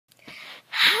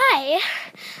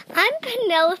I'm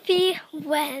Penelope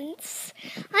Wentz.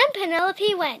 I'm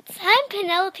Penelope Wentz. I'm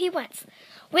Penelope Wentz.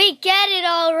 We get it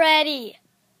already.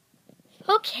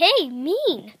 Okay,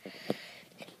 mean.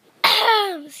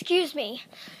 Excuse me.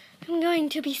 I'm going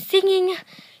to be singing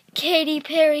Katy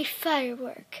Perry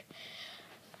Firework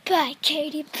by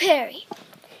Katy Perry.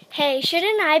 Hey,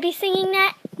 shouldn't I be singing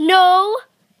that? No.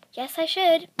 Yes, I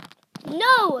should.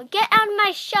 No, get out of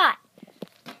my shot.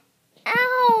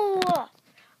 Ow.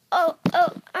 Oh,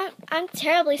 I'm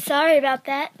terribly sorry about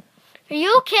that. Are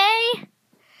you okay?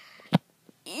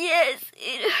 Yes,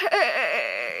 it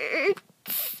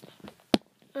hurts.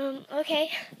 Okay,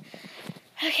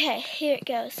 here it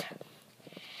goes.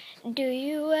 Do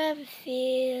you ever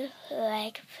feel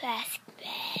like a plastic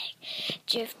bag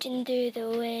drifting through the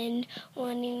wind,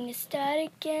 wanting to start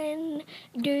again?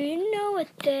 Do you know what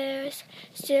there's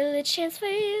still a chance for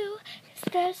you? 'Cause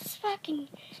there's a sparking,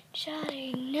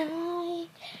 shining night,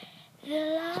 the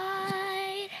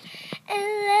light,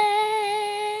 and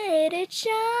let it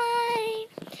shine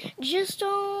just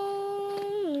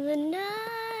on the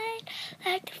night,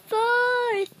 like the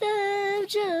 4th of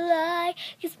July.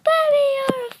 'Cause baby,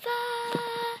 you're a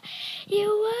firework,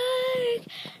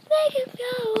 make it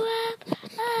go up,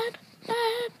 up,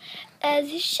 up, as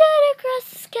you shoot across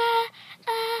the sky.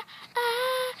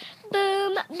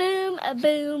 Boom, boom,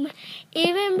 boom,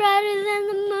 even brighter than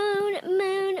the moon,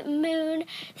 moon, moon.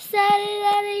 Set it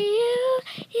out of you,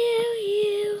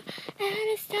 and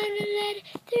it's time to let it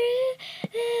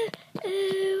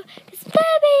through. 'Cause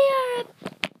baby, you're a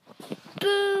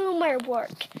boomer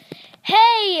work.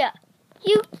 Hey,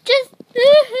 you just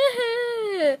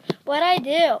what'd I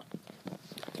do?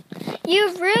 You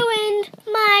ruined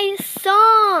my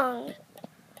song.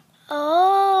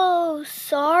 Oh,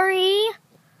 sorry.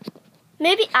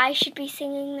 Maybe I should be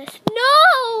singing this. No,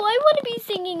 I want to be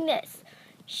singing this.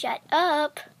 Shut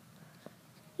up.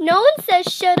 No one says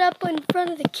shut up in front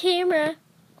of the camera.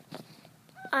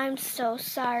 I'm so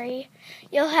sorry.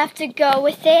 You'll have to go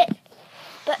with it,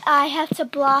 but I have to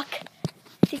block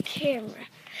the camera.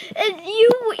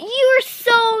 You're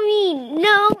so mean.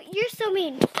 No, you're so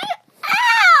mean.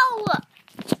 Ow!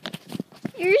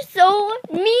 You're so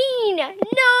mean. No,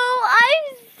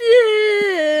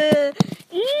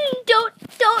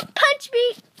 don't punch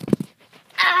me.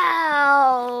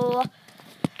 Ow.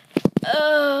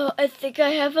 Oh, I think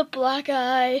I have a black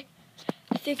eye.